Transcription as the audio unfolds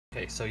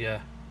Okay, so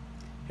yeah,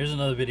 here's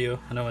another video.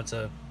 I know it's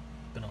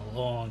been a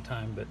long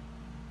time, but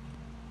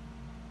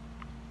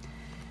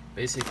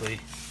basically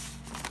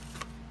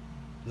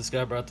this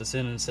guy brought this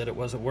in and said it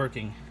wasn't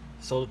working.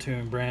 Sold it to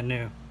him brand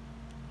new,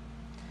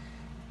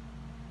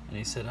 and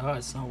he said, "Oh,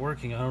 it's not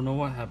working. I don't know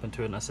what happened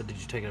to it." And I said, "Did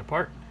you take it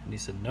apart?" And he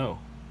said, "No."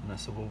 And I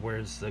said, "Well,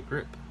 where's the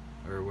grip,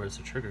 or where's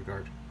the trigger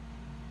guard?"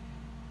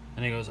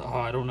 And he goes, "Oh,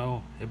 I don't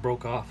know. It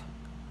broke off."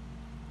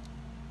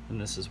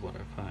 And this is what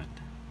I find.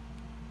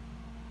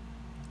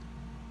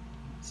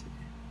 Let's see.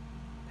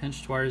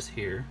 Pinched wires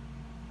here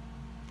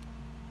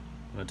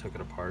when I took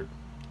it apart.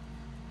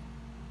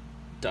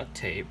 Duct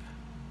tape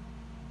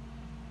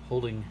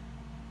holding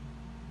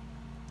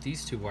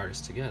these two wires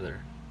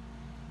together.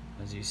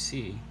 As you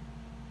see,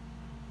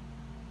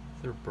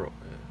 they're broke.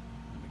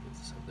 Let me get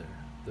this up there.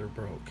 They're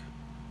broke.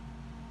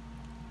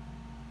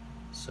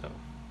 So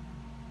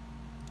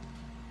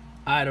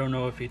I don't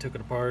know if he took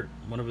it apart.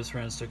 One of his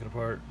friends took it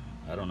apart.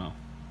 I don't know.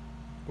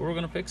 But we're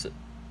gonna fix it,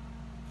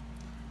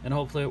 and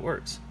hopefully it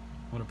works.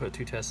 I'm gonna put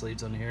two test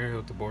leads on here,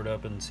 hook the board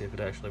up, and see if it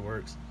actually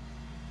works.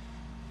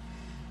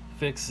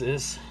 Fix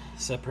this,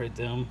 separate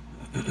them,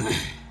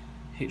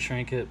 heat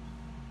shrink it,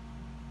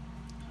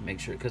 make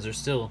sure, because they're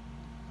still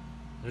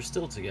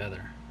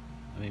together.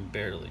 I mean,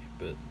 barely,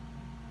 but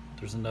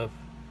there's enough.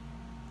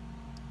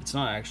 It's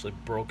not actually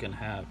broken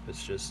half.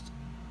 It's just,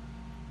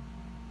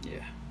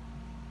 yeah.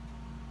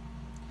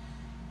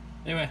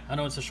 Anyway, I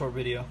know it's a short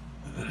video,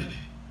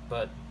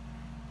 but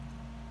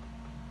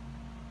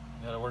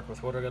I gotta work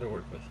with what I gotta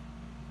work with.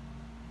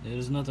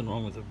 There's nothing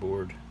wrong with the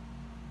board.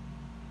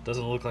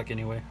 Doesn't look like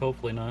anyway.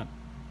 Hopefully not.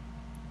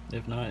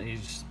 If not,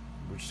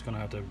 we're just gonna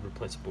have to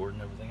replace the board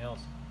and everything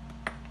else.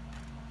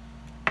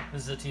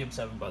 This is a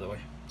TM7, by the way,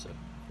 so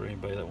for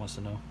anybody that wants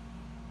to know.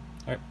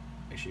 Alright,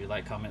 make sure you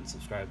like, comment,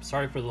 subscribe.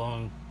 Sorry for the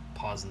long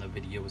pause in the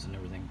videos and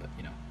everything, but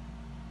you know,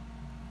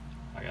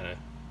 I gotta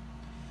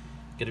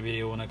get a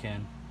video when I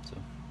can. So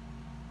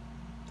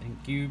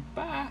thank you,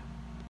 bye.